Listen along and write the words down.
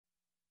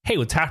Hey,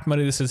 what's happening,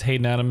 buddy? This is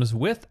Hayden Adams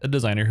with A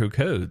Designer Who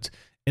Codes.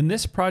 In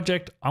this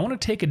project, I want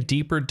to take a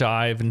deeper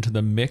dive into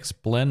the mix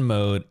blend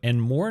mode,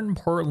 and more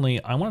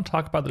importantly, I want to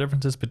talk about the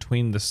differences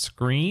between the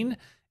screen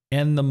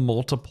and the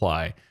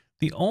multiply.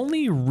 The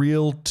only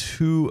real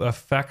two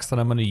effects that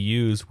I'm going to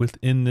use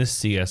within this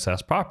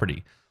CSS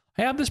property.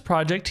 I have this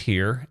project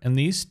here, and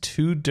these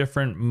two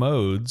different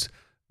modes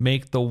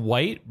make the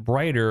white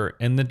brighter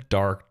and the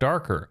dark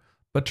darker.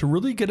 But to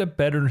really get a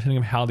better understanding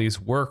of how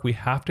these work, we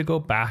have to go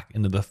back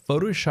into the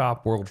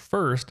Photoshop world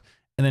first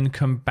and then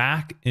come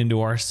back into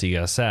our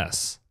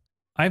CSS.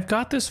 I've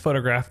got this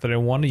photograph that I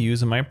want to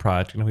use in my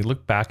project, and if we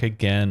look back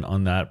again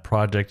on that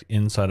project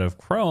inside of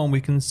Chrome,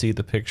 we can see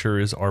the picture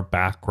is our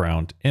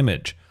background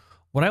image.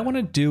 What I want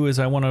to do is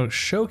I want to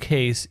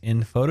showcase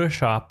in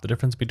Photoshop the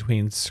difference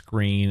between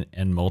screen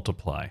and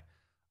multiply. I'm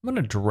going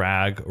to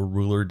drag a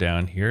ruler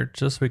down here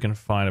just so we can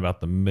find about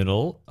the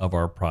middle of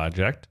our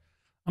project.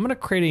 I'm going to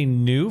create a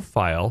new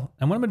file,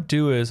 and what I'm going to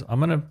do is I'm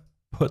going to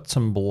put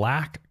some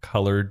black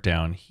color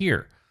down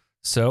here.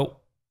 So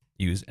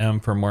use M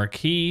for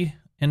marquee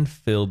and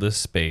fill this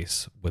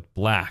space with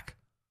black,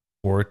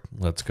 or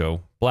let's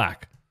go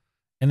black.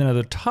 And then at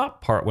the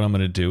top part, what I'm going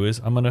to do is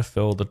I'm going to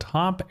fill the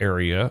top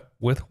area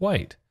with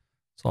white.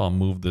 So I'll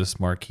move this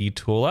marquee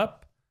tool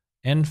up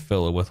and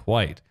fill it with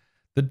white.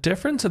 The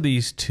difference of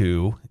these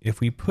two, if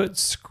we put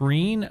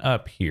screen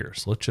up here,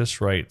 so let's just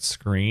write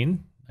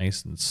screen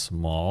nice and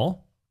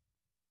small.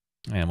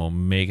 And we'll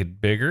make it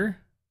bigger.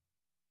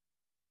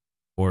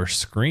 Or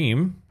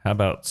scream. How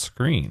about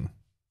screen?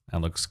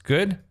 That looks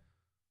good.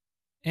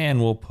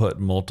 And we'll put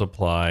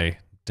multiply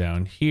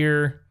down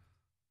here.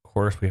 Of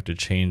course, we have to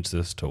change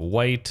this to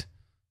white.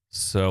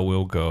 So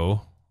we'll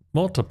go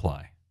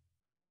multiply.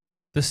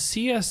 The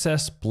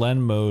CSS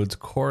blend modes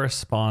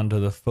correspond to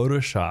the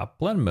Photoshop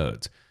blend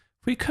modes.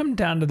 If we come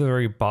down to the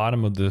very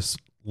bottom of this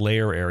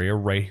layer area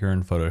right here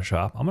in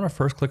Photoshop, I'm going to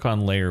first click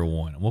on layer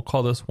 1. And we'll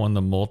call this one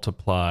the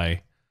multiply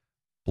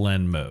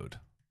blend mode.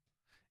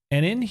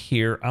 And in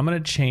here, I'm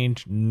going to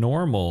change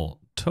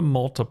normal to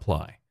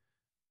multiply.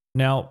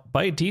 Now,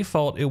 by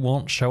default, it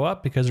won't show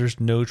up because there's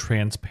no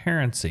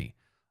transparency.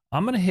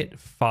 I'm going to hit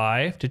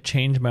 5 to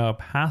change my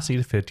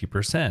opacity to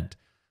 50%.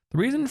 The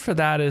reason for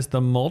that is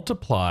the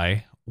multiply,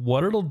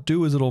 what it'll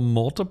do is it'll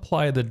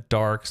multiply the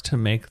darks to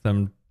make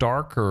them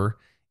darker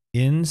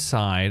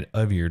inside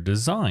of your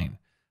design.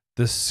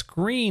 The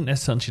screen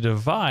essentially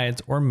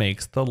divides or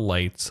makes the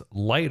lights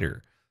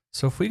lighter.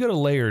 So if we go to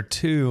layer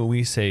 2,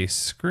 we say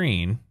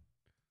screen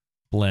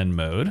blend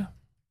mode,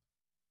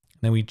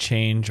 then we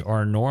change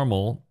our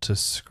normal to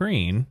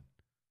screen.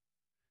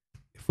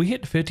 If we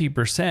hit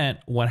 50%,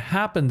 what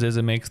happens is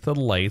it makes the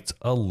lights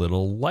a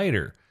little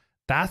lighter.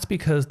 That's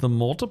because the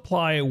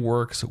multiply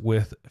works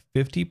with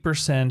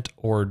 50%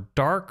 or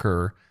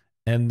darker,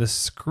 and the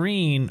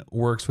screen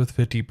works with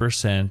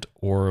 50%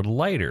 or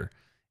lighter.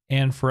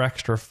 And for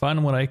extra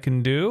fun, what I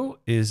can do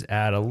is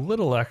add a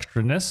little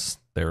extraness.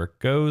 There it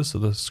goes. So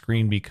the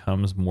screen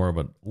becomes more of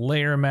a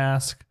layer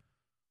mask,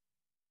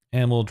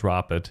 and we'll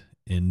drop it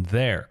in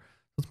there.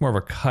 It's more of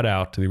a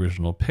cutout to the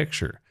original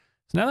picture.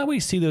 So now that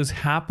we see those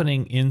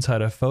happening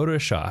inside of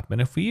Photoshop,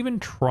 and if we even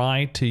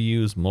try to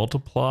use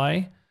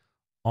multiply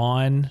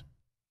on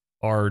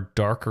our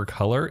darker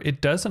color,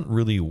 it doesn't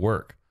really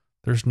work.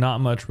 There's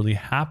not much really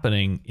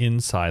happening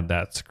inside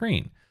that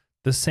screen.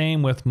 The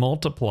same with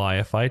multiply.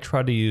 If I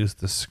try to use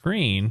the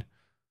screen,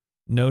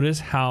 notice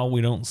how we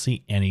don't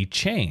see any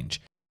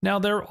change. Now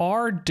there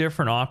are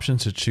different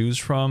options to choose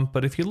from,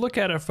 but if you look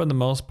at it for the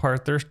most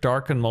part, there's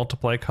darken,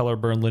 multiply, color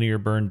burn, linear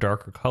burn,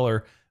 darker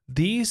color.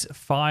 These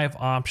 5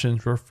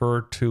 options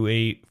refer to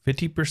a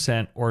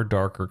 50% or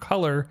darker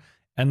color,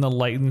 and the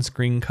lighten,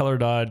 screen, color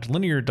dodge,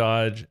 linear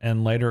dodge,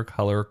 and lighter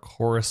color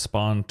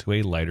correspond to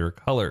a lighter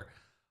color.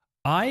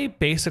 I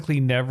basically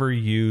never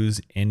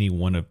use any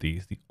one of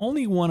these. The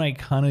only one I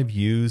kind of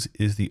use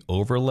is the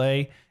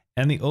overlay,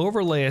 and the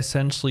overlay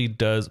essentially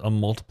does a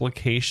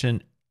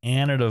multiplication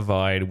and a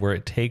divide where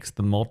it takes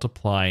the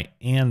multiply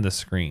and the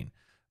screen.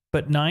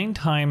 But 9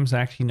 times,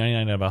 actually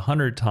 99 out of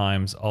 100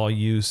 times, I'll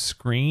use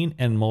screen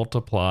and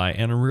multiply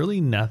and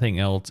really nothing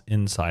else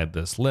inside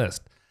this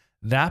list.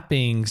 That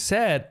being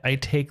said, I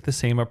take the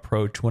same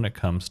approach when it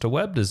comes to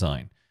web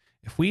design.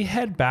 If we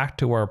head back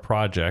to our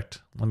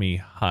project, let me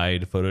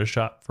hide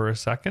Photoshop for a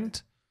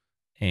second,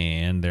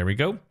 and there we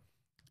go.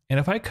 And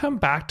if I come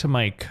back to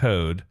my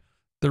code,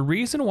 the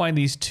reason why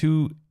these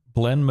two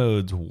blend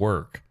modes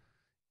work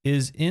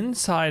is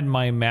inside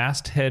my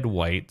masthead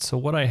white. So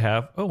what I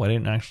have, oh, I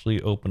didn't actually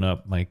open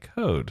up my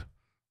code.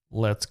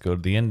 Let's go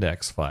to the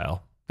index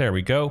file. There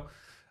we go.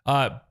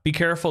 Be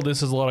careful,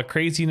 this is a lot of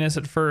craziness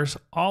at first.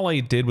 All I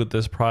did with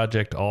this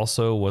project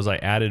also was I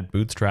added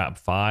Bootstrap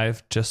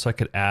 5 just so I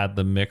could add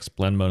the mixed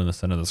blend mode in the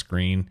center of the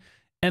screen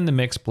and the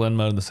mixed blend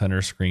mode in the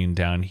center screen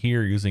down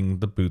here using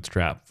the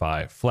Bootstrap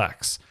 5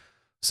 Flex.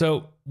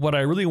 So what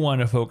I really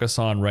want to focus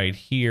on right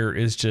here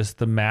is just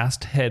the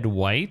masthead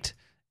white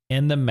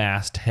and the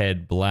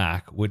masthead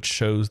black, which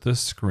shows the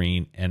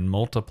screen and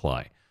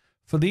multiply.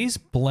 For these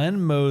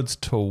blend modes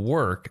to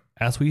work,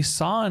 as we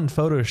saw in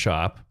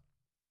Photoshop,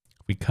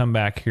 if we come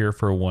back here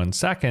for 1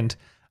 second,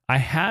 I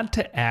had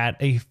to add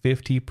a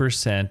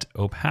 50%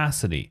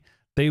 opacity.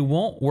 They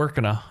won't work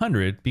at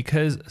 100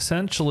 because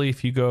essentially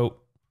if you go,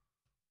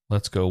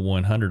 let's go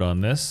 100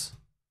 on this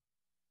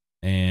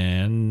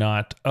and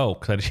not, oh,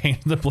 because I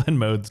changed the blend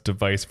modes to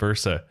vice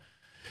versa.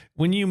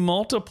 When you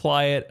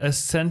multiply it,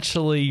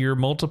 essentially you're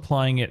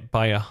multiplying it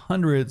by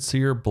 100, so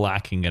you're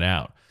blacking it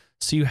out.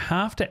 So you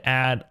have to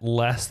add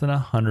less than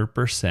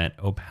 100%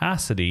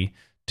 opacity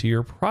to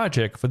your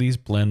project for these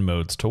blend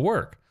modes to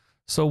work.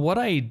 So what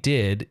I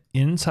did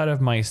inside of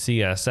my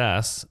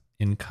CSS,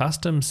 in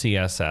custom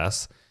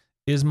CSS,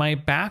 is my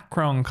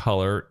background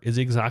color is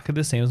exactly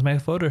the same as my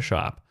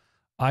Photoshop.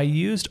 I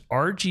used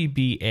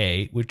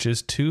RGBA, which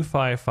is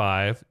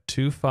 255,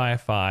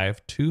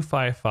 255,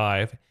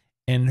 255,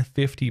 and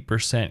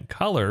 50%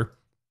 color,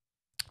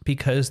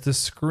 because the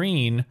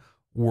screen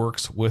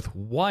works with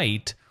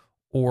white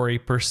or a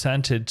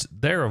percentage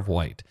there of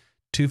white.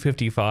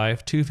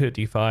 255,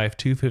 255,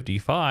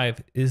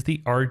 255 is the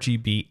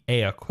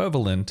RGBA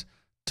equivalent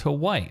to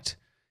white.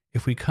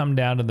 If we come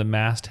down to the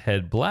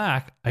masthead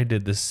black, I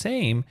did the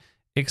same,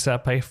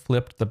 except I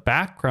flipped the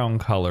background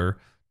color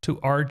to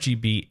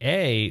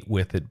RGBA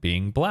with it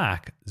being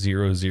black.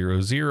 000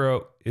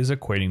 is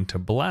equating to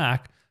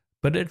black,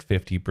 but at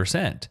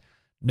 50%.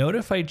 Note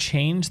if I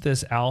change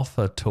this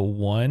alpha to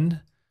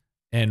 1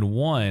 and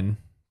 1,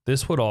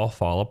 this would all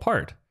fall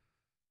apart.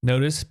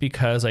 Notice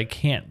because I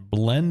can't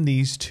blend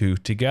these two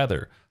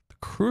together. The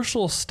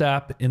crucial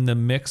step in the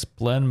mix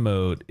blend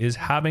mode is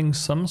having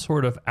some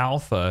sort of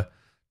alpha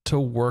to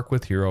work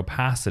with your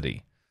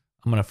opacity.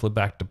 I'm going to flip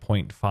back to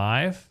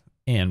 0.5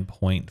 and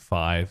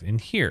 0.5 in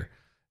here.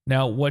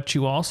 Now, what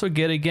you also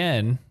get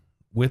again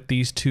with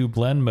these two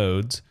blend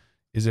modes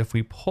is if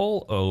we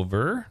pull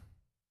over,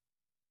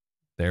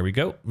 there we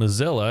go,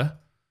 Mozilla,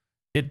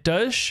 it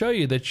does show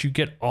you that you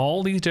get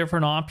all these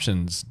different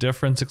options: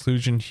 difference,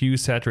 exclusion, hue,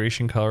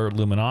 saturation, color,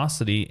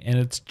 luminosity, and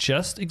it's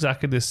just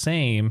exactly the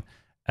same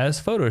as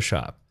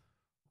Photoshop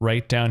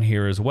right down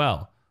here as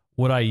well.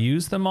 Would I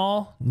use them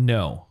all?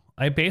 No.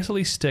 I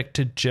basically stick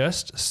to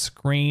just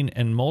screen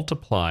and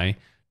multiply,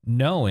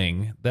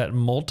 knowing that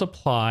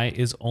multiply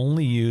is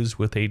only used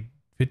with a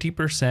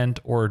 50%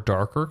 or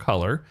darker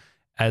color,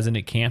 as in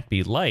it can't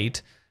be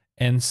light,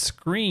 and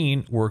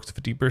screen works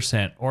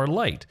 50% or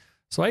light.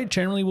 So I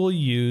generally will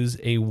use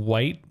a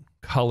white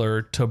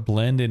color to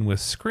blend in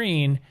with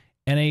screen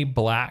and a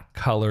black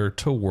color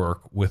to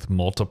work with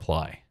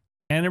multiply.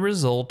 And a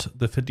result,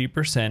 the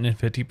 50% and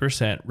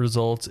 50%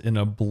 results in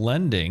a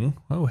blending,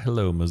 oh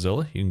hello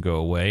Mozilla, you can go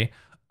away,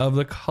 of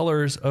the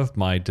colors of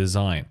my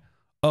design.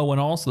 Oh,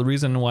 and also the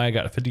reason why I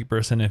got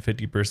 50% and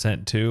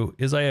 50% too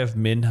is I have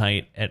min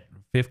height at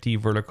 50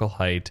 vertical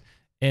height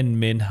and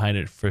min height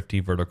at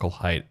 50 vertical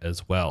height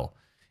as well.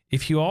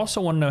 If you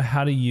also want to know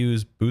how to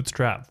use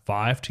Bootstrap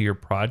 5 to your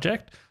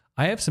project,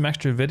 I have some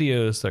extra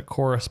videos that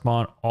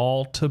correspond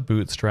all to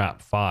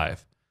Bootstrap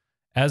 5.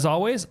 As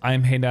always,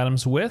 I'm Hayden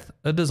Adams with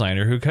A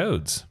Designer Who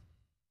Codes.